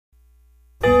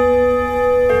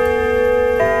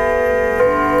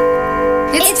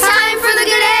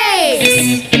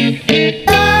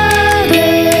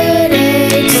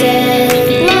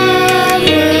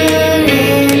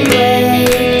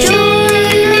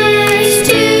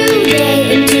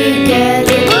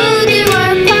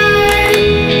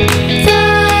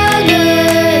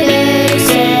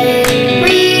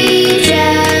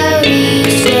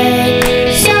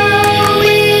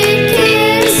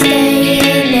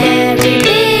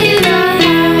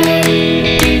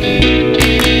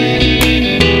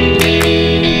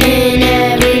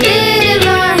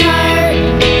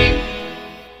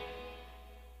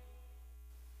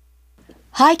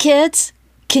Hi, kids!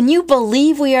 Can you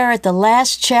believe we are at the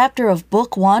last chapter of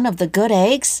Book 1 of The Good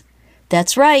Eggs?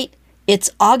 That's right, it's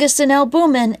August in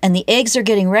Albumen, and the eggs are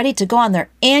getting ready to go on their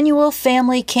annual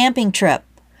family camping trip.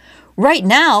 Right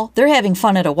now, they're having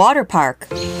fun at a water park.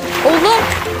 Oh,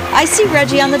 look! I see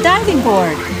Reggie on the diving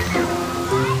board.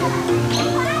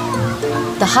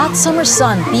 The hot summer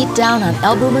sun beat down on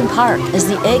Albumen Park as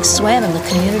the eggs swam in the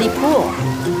community pool.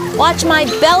 "Watch my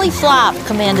belly flop,"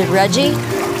 commanded Reggie.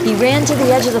 He ran to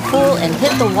the edge of the pool and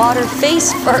hit the water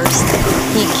face first.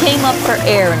 He came up for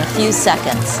air in a few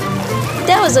seconds.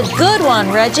 "That was a good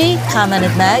one, Reggie,"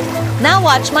 commented Meg. "Now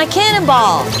watch my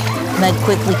cannonball." Meg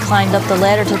quickly climbed up the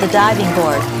ladder to the diving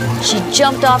board. She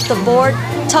jumped off the board,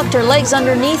 tucked her legs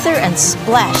underneath her, and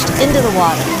splashed into the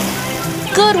water.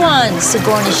 "Good one,"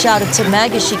 Sigourney shouted to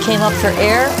Meg as she came up for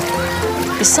air.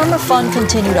 The summer fun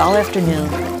continued all afternoon.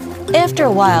 After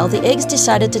a while, the eggs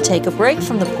decided to take a break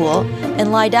from the pool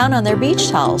and lie down on their beach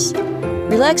towels.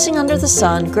 Relaxing under the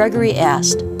sun, Gregory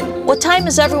asked, "What time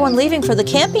is everyone leaving for the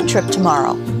camping trip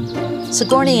tomorrow?"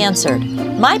 Sigourney answered,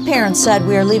 "My parents said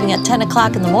we are leaving at 10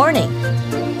 o'clock in the morning."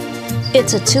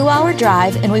 "It's a 2-hour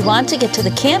drive and we want to get to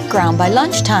the campground by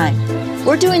lunchtime."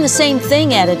 "We're doing the same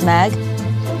thing," added Meg.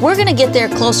 "We're going to get there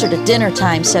closer to dinner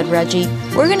time," said Reggie.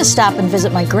 "We're going to stop and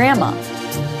visit my grandma."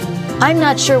 "I'm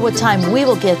not sure what time we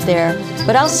will get there,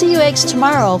 but I'll see you eggs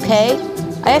tomorrow, okay?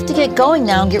 I have to get going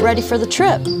now and get ready for the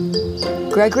trip."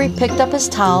 Gregory picked up his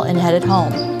towel and headed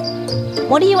home.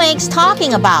 "What are you eggs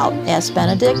talking about?" asked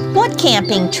Benedict. "What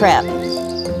camping trip?"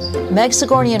 Meg,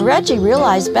 Sigourney, and Reggie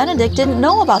realized Benedict didn't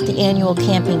know about the annual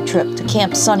camping trip to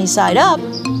Camp Sunnyside Up.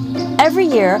 "Every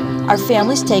year, our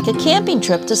families take a camping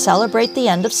trip to celebrate the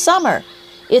end of summer.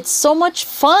 It's so much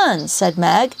fun," said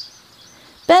Meg.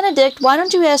 "Benedict, why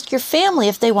don't you ask your family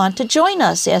if they want to join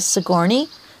us?" asked Sigourney.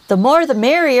 "The more the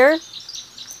merrier."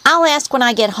 "I'll ask when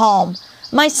I get home.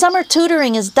 My summer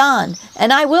tutoring is done,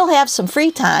 and I will have some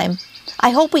free time.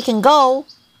 I hope we can go."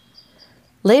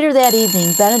 Later that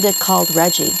evening, Benedict called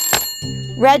Reggie.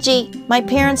 "Reggie, my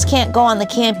parents can't go on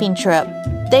the camping trip.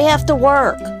 They have to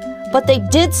work. But they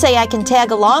did say I can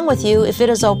tag along with you if it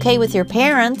is okay with your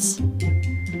parents."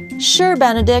 "Sure,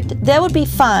 Benedict, that would be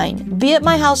fine. Be at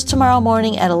my house tomorrow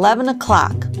morning at 11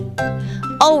 o'clock.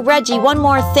 "Oh, Reggie, one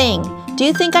more thing. Do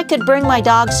you think I could bring my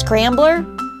dog Scrambler?"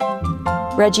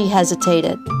 Reggie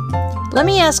hesitated. "Let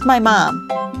me ask my mom."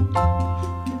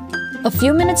 A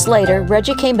few minutes later,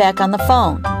 Reggie came back on the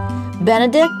phone.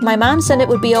 "Benedict, my mom said it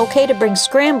would be okay to bring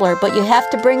Scrambler, but you have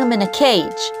to bring him in a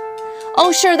cage."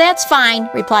 "Oh, sure, that's fine,"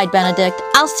 replied Benedict.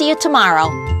 "I'll see you tomorrow."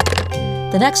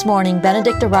 The next morning,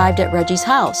 Benedict arrived at Reggie's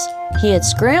house. He had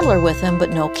Scrambler with him,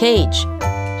 but no cage.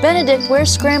 "Benedict,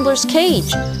 where's Scrambler's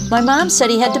cage? My mom said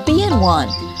he had to be in one."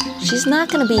 She's not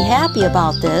going to be happy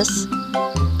about this.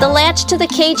 "The latch to the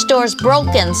cage door's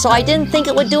broken, so I didn't think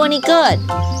it would do any good.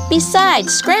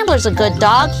 Besides, Scrambler's a good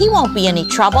dog. He won't be any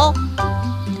trouble."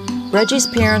 Reggie's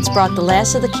parents brought the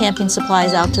last of the camping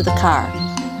supplies out to the car.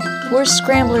 "Where's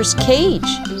Scrambler's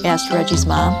cage?" asked Reggie's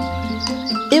mom.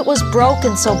 "It was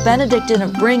broken, so Benedict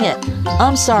didn't bring it."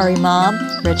 "I'm sorry, Mom,"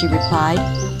 Reggie replied.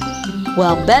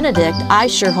 "Well, Benedict, I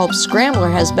sure hope Scrambler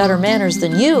has better manners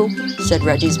than you," said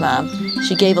Reggie's mom.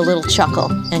 She gave a little chuckle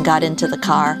and got into the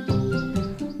car.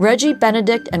 Reggie,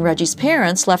 Benedict, and Reggie's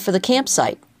parents left for the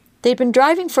campsite. They'd been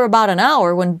driving for about an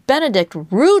hour when Benedict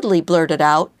rudely blurted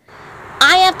out,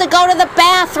 "I have to go to the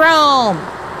bathroom!"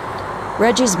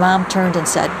 Reggie's mom turned and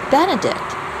said, "Benedict,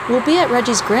 we'll be at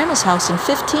Reggie's grandma's house in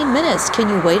 15 minutes. Can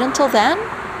you wait until then?"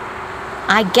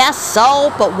 "I guess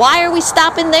so, but why are we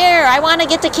stopping there? I want to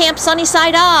get to Camp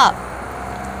Sunnyside Up."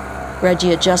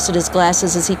 Reggie adjusted his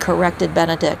glasses as he corrected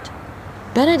Benedict.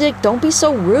 "Benedict, don't be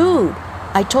so rude.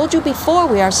 I told you before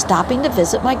we are stopping to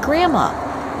visit my grandma.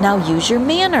 Now use your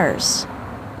manners."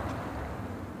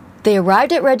 They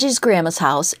arrived at Reggie's grandma's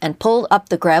house and pulled up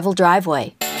the gravel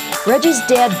driveway. Reggie's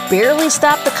dad barely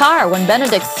stopped the car when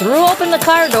Benedict threw open the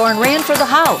car door and ran for the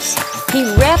house. He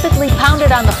rapidly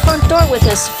pounded on the front door with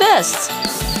his fists.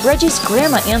 Reggie's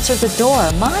grandma answered the door.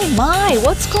 My,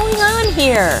 what's going on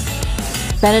here?"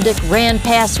 Benedict ran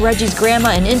past Reggie's grandma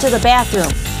and into the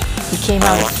bathroom. He came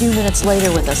out a few minutes later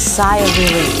with a sigh of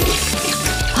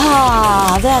relief.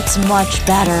 "Ah, that's much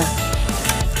better."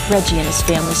 Reggie and his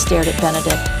family stared at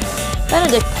Benedict.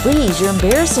 "Benedict, please, you're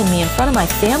embarrassing me in front of my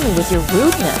family with your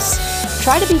rudeness.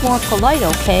 Try to be more polite,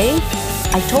 okay?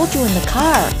 I told you in the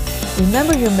car.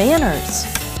 Remember your manners."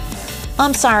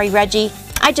 "I'm sorry, Reggie.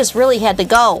 I just really had to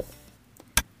go."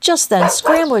 Just then,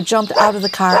 Scrambler jumped out of the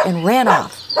car and ran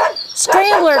off.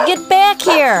 "Scrambler, get back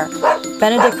here!"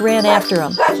 Benedict ran after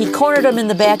him. He cornered him in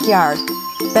the backyard.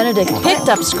 Benedict picked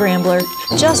up Scrambler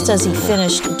just as he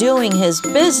finished doing his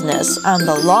business on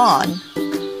the lawn.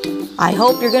 "I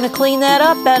hope you're going to clean that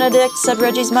up, Benedict," said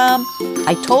Reggie's mom.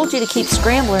 "I told you to keep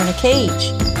Scrambler in a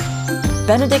cage."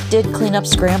 Benedict did clean up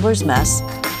Scrambler's mess.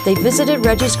 They visited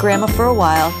Reggie's grandma for a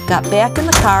while, got back in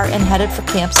the car, and headed for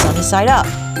Camp Sunnyside Up.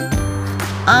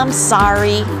 "I'm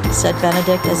sorry," said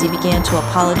Benedict as he began to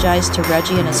apologize to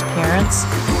Reggie and his parents.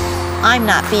 "I'm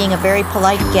not being a very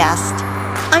polite guest.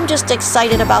 I'm just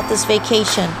excited about this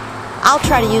vacation. I'll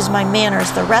try to use my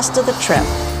manners the rest of the trip."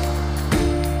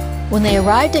 When they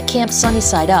arrived at Camp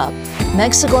Sunnyside Up,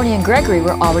 Meg, Sigourney, and Gregory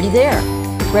were already there.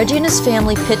 Reggie and his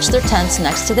family pitched their tents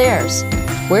next to theirs.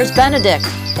 "Where's Benedict?"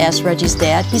 asked Reggie's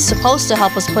dad. "He's supposed to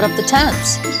help us put up the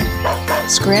tents."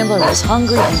 Scrambler was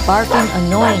hungry and barking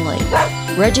annoyingly.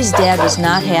 Reggie's dad was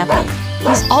not happy.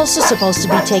 He's also supposed to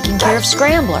be taking care of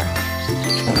Scrambler.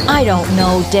 "I don't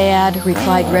know, Dad,"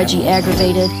 replied Reggie,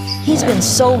 aggravated. "He's been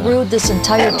so rude this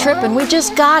entire trip and we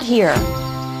just got here."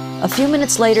 A few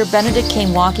minutes later, Benedict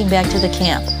came walking back to the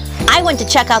camp. "I went to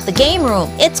check out the game room.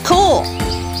 It's cool."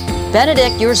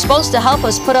 "Benedict, you were supposed to help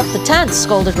us put up the tents,"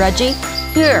 scolded Reggie.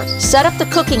 "Here, set up the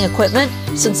cooking equipment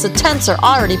since the tents are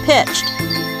already pitched."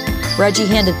 Reggie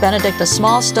handed Benedict a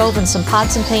small stove and some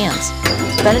pots and pans.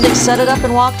 Benedict set it up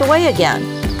and walked away again.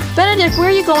 "Benedict, where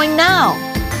are you going now?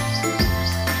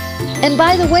 And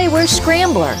by the way, where's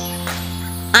Scrambler?"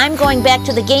 "I'm going back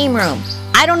to the game room.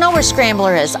 I don't know where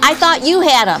Scrambler is. I thought you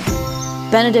had him."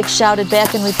 Benedict shouted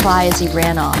back in reply as he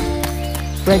ran off.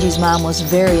 Reggie's mom was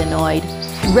very annoyed.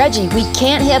 "Reggie, we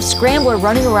can't have Scrambler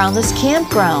running around this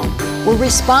campground. We're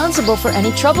responsible for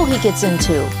any trouble he gets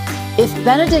into. If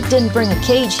Benedict didn't bring a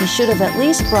cage, he should have at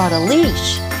least brought a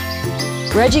leash."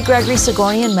 Reggie, Gregory,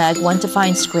 Sigourney, and Meg went to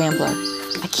find Scrambler.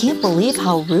 "I can't believe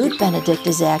how rude Benedict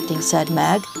is acting," said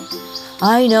Meg.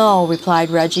 "I know," replied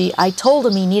Reggie. "I told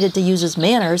him he needed to use his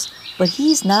manners, but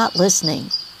he's not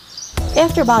listening."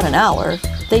 After about an hour,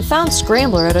 they found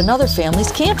Scrambler at another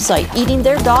family's campsite eating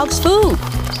their dog's food.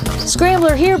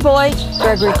 "Scrambler, here, boy,"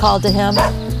 Gregory called to him.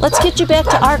 "Let's get you back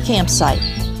to our campsite."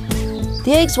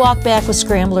 The eggs walked back with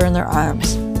Scrambler in their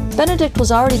arms. Benedict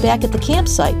was already back at the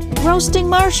campsite, roasting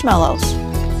marshmallows.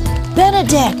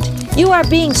 "Benedict, you are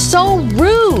being so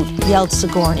rude," yelled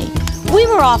Sigourney. "We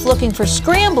were off looking for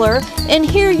Scrambler, and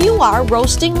here you are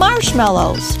roasting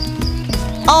marshmallows."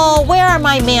 "Oh, where are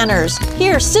my manners?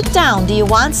 Here, sit down. Do you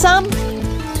want some?"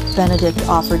 Benedict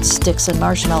offered sticks and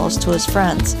marshmallows to his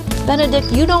friends.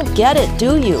 "Benedict, you don't get it,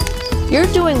 do you? You're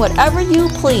doing whatever you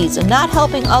please and not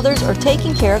helping others or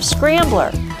taking care of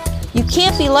Scrambler. You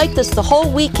can't be like this the whole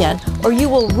weekend or you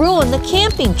will ruin the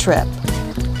camping trip."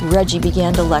 Reggie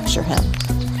began to lecture him.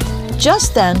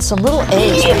 Just then, some little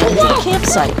eggs ran into the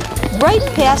campsite, right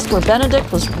past where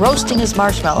Benedict was roasting his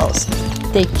marshmallows.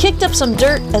 They kicked up some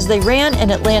dirt as they ran,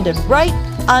 and it landed right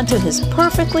onto his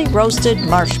perfectly roasted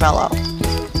marshmallow.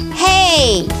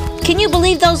 "Hey, can you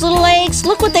believe those little eggs?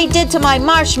 Look what they did to my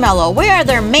marshmallow. Where are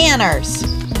their manners?"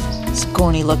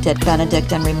 Sigourney looked at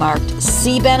Benedict and remarked,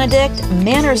 "See, Benedict,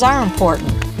 manners are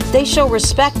important. They show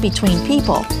respect between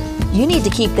people. You need to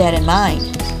keep that in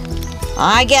mind."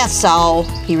 "I guess so,"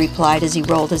 he replied as he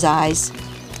rolled his eyes.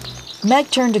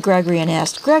 Meg turned to Gregory and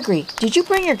asked, "Gregory, did you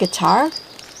bring your guitar?"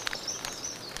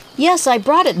 "Yes, I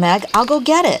brought it, Meg. I'll go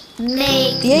get it."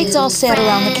 The eggs all sat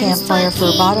around the campfire for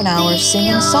about an hour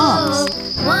singing songs.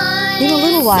 In a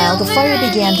little while, the fire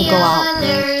began to go out.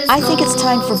 "I think it's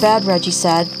time for bed," Reggie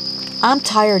said. "I'm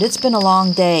tired. It's been a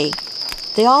long day."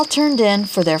 They all turned in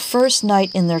for their first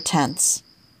night in their tents.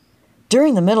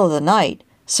 During the middle of the night,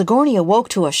 Sigourney awoke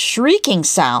to a shrieking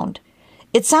sound.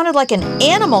 It sounded like an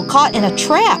animal caught in a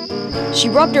trap. She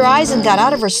rubbed her eyes and got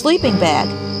out of her sleeping bag.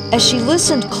 As she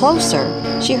listened closer,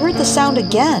 she heard the sound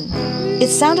again. It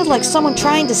sounded like someone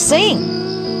trying to sing.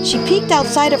 She peeked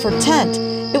outside of her tent.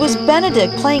 It was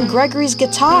Benedict playing Gregory's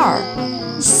guitar,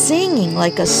 singing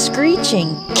like a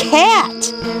screeching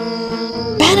cat.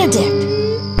 "Benedict!"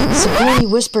 Sigourney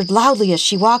whispered loudly as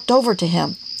she walked over to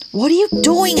him. "What are you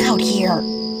doing out here?"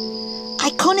 "I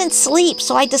couldn't sleep,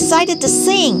 so I decided to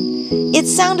sing. It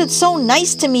sounded so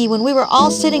nice to me when we were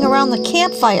all sitting around the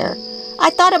campfire. I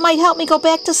thought it might help me go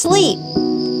back to sleep."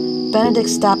 Benedict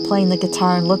stopped playing the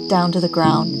guitar and looked down to the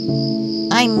ground.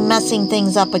 "I'm messing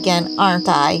things up again, aren't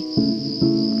I?"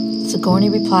 Sigourney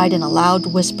replied in a loud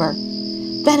whisper.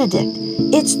 "Benedict,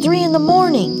 it's 3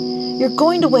 a.m. You're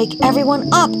going to wake everyone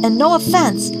up, and no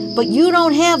offense, but you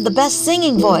don't have the best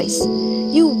singing voice.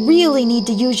 You really need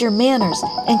to use your manners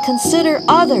and consider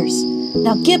others.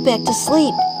 Now get back to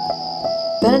sleep."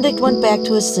 Benedict went back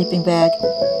to his sleeping bag.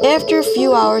 After a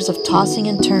few hours of tossing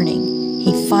and turning,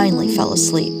 he finally fell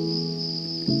asleep.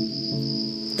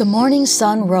 The morning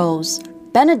sun rose.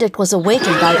 Benedict was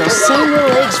awakened by those same little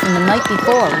eggs from the night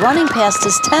before, running past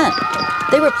his tent.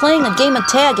 They were playing a game of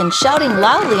tag and shouting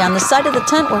loudly on the side of the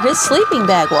tent where his sleeping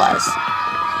bag was.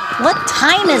 "What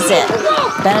time is it?"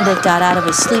 Benedict got out of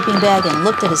his sleeping bag and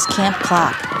looked at his camp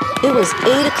clock. It was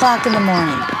 8 o'clock in the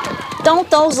morning. "Don't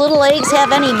those little eggs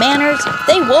have any manners?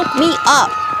 They woke me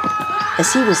up."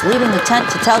 As he was leaving the tent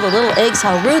to tell the little eggs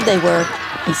how rude they were,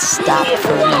 he stopped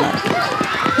for a minute.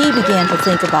 He began to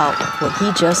think about what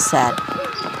he just said.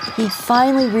 He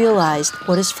finally realized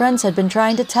what his friends had been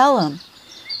trying to tell him.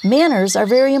 Manners are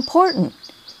very important.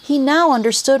 He now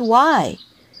understood why.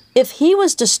 If he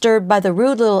was disturbed by the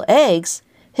rude little eggs,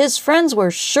 his friends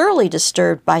were surely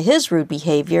disturbed by his rude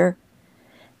behavior.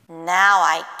 "Now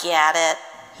I get it,"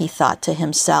 he thought to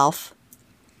himself.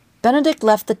 Benedict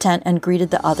left the tent and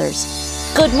greeted the others.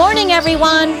 "Good morning,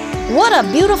 everyone! What a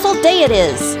beautiful day it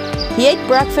is!" He ate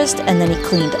breakfast and then he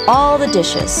cleaned all the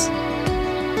dishes.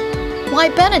 "Why,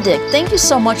 Benedict, thank you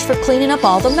so much for cleaning up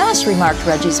all the mess," remarked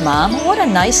Reggie's mom. "What a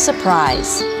nice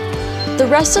surprise." The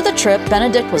rest of the trip,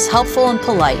 Benedict was helpful and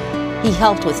polite. He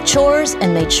helped with chores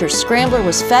and made sure Scrambler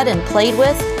was fed and played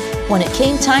with. When it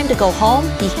came time to go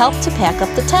home, he helped to pack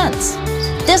up the tents.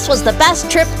 "This was the best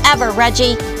trip ever,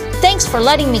 Reggie. Thanks for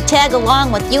letting me tag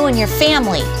along with you and your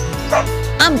family."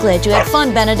 "I'm glad you had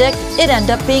fun, Benedict. It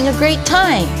ended up being a great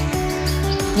time."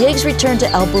 The eggs returned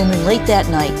to Albumen late that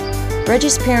night.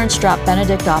 Reggie's parents dropped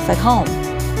Benedict off at home.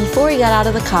 Before he got out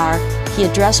of the car, he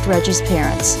addressed Reggie's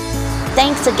parents.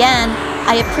 "Thanks again.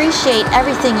 I appreciate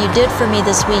everything you did for me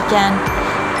this weekend.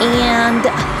 And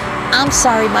I'm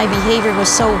sorry my behavior was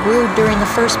so rude during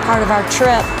the first part of our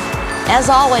trip. As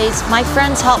always, my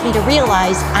friends helped me to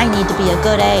realize I need to be a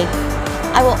good egg.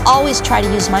 I will always try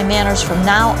to use my manners from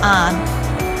now on."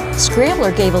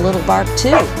 Scrambler gave a little bark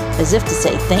too, as if to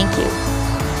say thank you.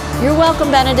 "You're welcome,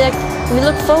 Benedict. We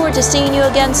look forward to seeing you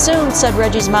again soon," said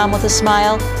Reggie's mom with a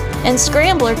smile. "And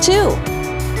Scrambler too."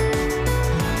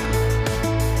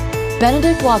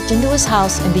 Benedict walked into his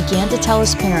house and began to tell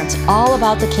his parents all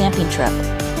about the camping trip.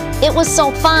 "It was so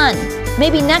fun.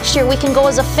 Maybe next year we can go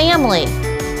as a family."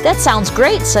 "That sounds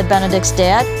great," said Benedict's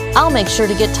dad. "I'll make sure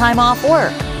to get time off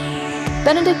work."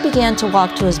 Benedict began to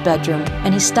walk to his bedroom,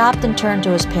 and he stopped and turned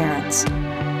to his parents.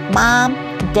 "Mom,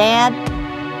 Dad,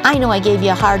 I know I gave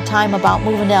you a hard time about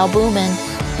moving to Albumen,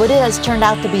 but it has turned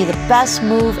out to be the best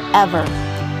move ever.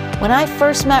 When I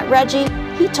first met Reggie,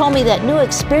 he told me that new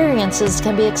experiences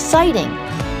can be exciting,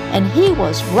 and he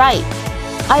was right.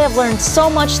 I have learned so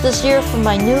much this year from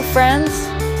my new friends."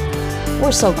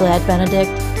 "We're so glad,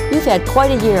 Benedict. You've had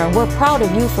quite a year, and we're proud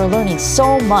of you for learning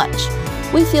so much.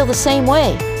 We feel the same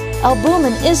way.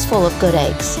 Albumen is full of good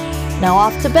eggs. Now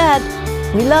off to bed.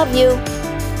 We love you."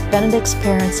 Benedict's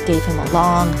parents gave him a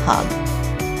long hug.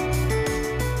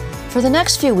 For the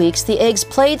next few weeks, the eggs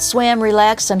played, swam,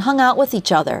 relaxed, and hung out with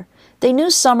each other. They knew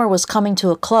summer was coming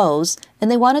to a close, and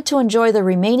they wanted to enjoy the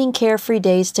remaining carefree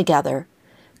days together.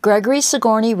 Gregory,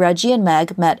 Sigourney, Reggie, and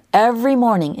Meg met every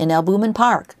morning in Albumen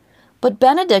Park, but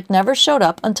Benedict never showed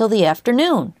up until the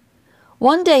afternoon.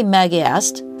 One day Meg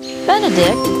asked,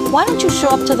 "Benedict, why don't you show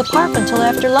up to the park until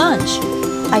after lunch?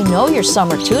 I know your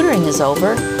summer tutoring is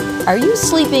over. Are you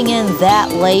sleeping in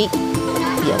that late?"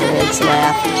 The other eggs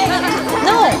laughed.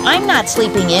 "No, I'm not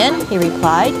sleeping in," he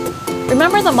replied.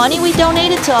 "Remember the money we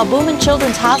donated to Albumen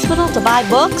Children's Hospital to buy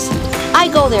books? I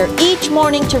go there each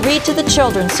morning to read to the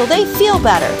children so they feel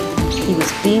better." He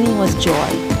was beaming with joy.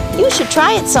 "You should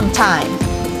try it sometime."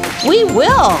 "We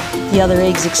will," the other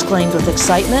eggs exclaimed with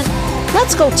excitement.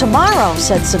 "Let's go tomorrow,"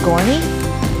 said Sigourney.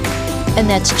 And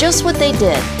that's just what they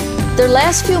did. Their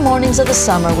last few mornings of the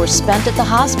summer were spent at the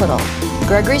hospital.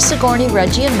 Gregory, Sigourney,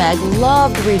 Reggie, and Meg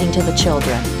loved reading to the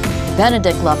children.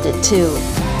 Benedict loved it too.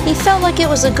 He felt like it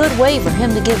was a good way for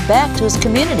him to give back to his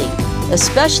community,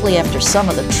 especially after some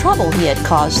of the trouble he had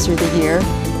caused through the year.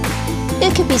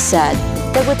 It could be said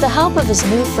that with the help of his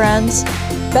new friends,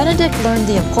 Benedict learned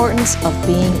the importance of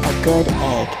being a good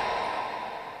egg.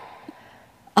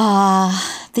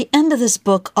 The end of this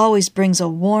book always brings a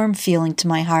warm feeling to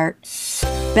my heart.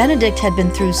 Benedict had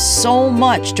been through so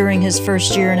much during his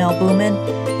first year in Albumen,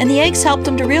 and the eggs helped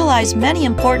him to realize many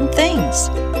important things.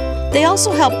 They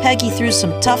also helped Peggy through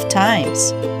some tough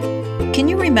times. Can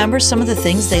you remember some of the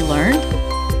things they learned?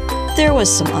 There was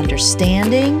some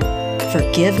understanding,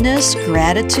 forgiveness,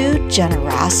 gratitude,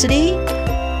 generosity,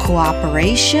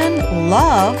 cooperation,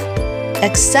 love,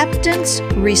 acceptance,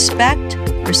 respect,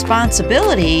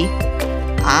 responsibility,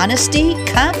 honesty,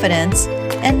 confidence,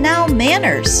 and now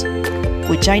manners,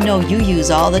 which I know you use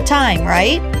all the time,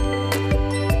 right?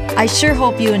 I sure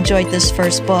hope you enjoyed this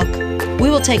first book. We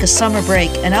will take a summer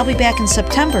break, and I'll be back in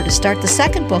September to start the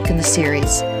second book in the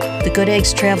series, The Good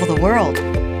Eggs Travel the World.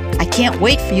 I can't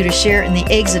wait for you to share in the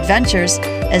eggs' adventures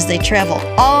as they travel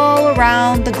all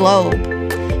around the globe.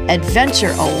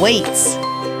 Adventure awaits.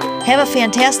 Have a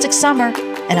fantastic summer,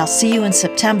 and I'll see you in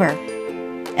September.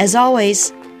 As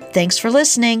always, thanks for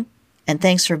listening, and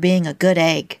thanks for being a good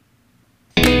egg.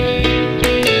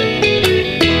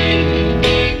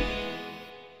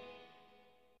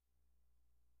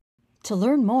 To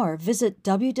learn more, visit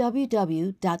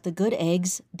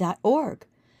www.thegooteggs.org.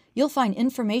 You'll find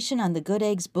information on the Good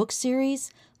Eggs book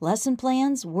series, lesson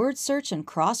plans, word search and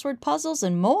crossword puzzles,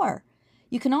 and more.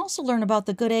 You can also learn about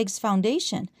the Good Eggs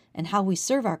Foundation and how we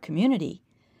serve our community.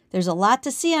 There's a lot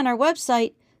to see on our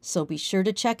website, so be sure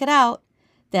to check it out.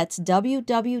 That's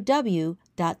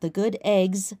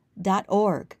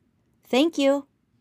www.thegooteggs.org. Thank you.